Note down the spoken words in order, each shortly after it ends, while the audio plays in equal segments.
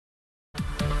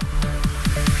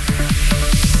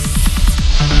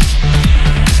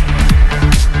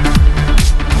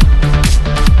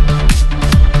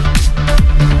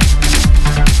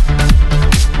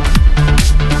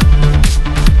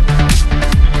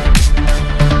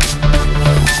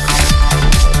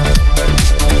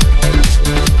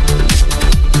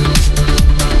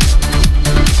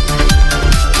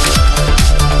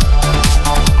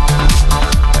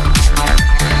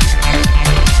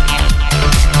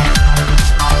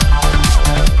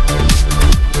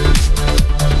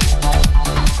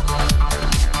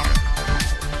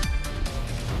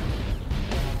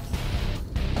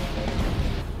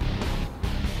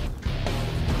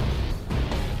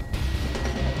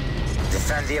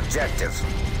Defend the objective.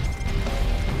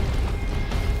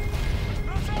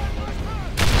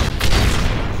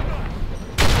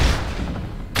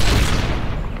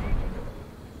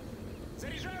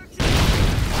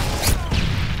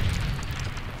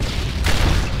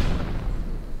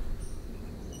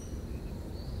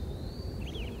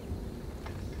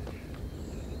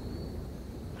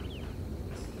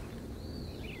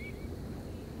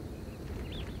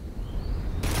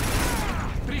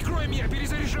 Прикрой меня,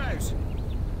 перезаряжаюсь!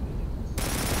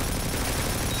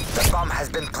 The bomb has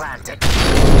been planted. You're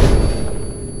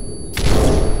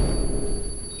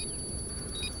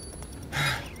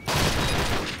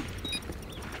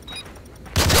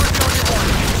the only one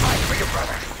who can fight for your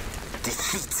brother.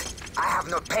 Defeat. I have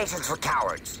no patience for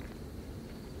cowards.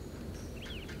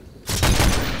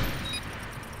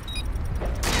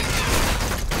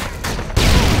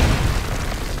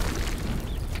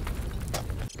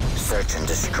 Search and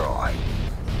destroy.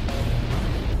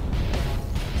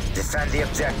 Defend the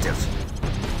objective.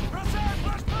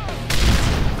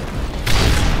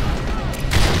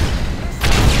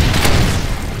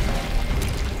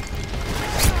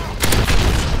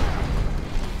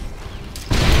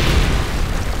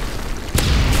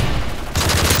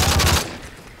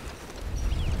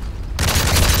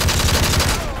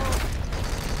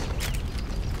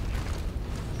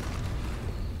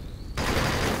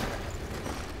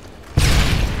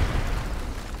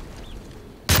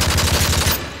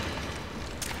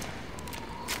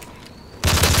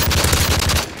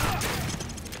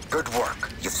 Good work.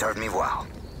 You've served me well.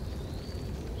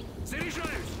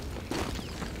 Заряжаюсь!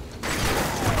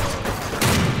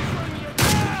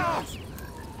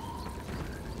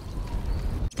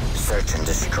 Search and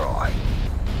destroy.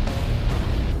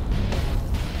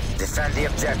 Defend the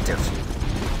objective.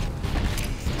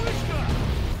 Вспышка!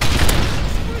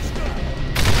 Вспышка!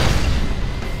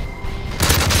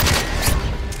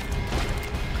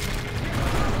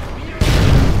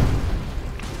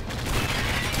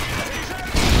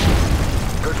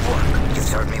 Good work. You've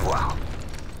served me well.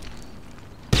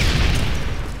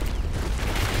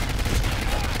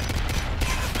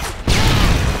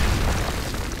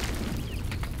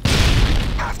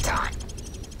 Halftime.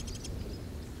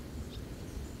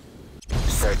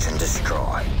 Search and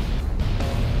destroy.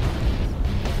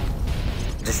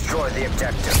 Destroy the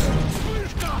objective.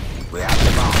 Вспышка! We have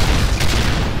the bomb.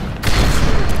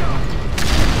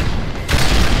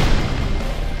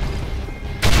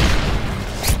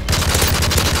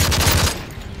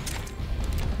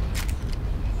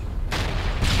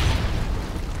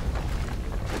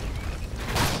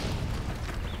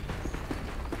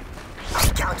 I'm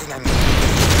counting on you.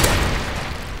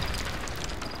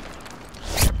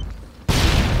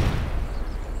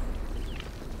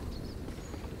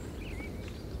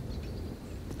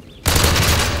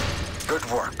 Good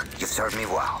work. You've served me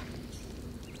well.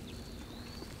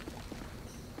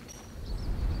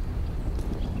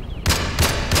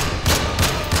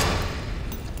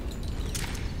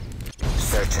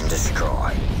 Search and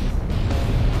destroy.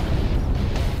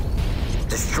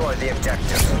 Destroy the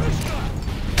objective.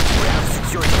 We have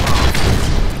secured the bomb.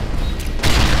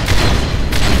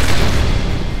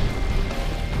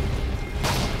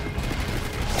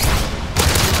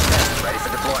 Ready for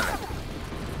deployment.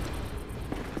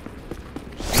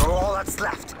 You're all that's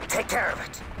left. Take care of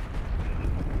it.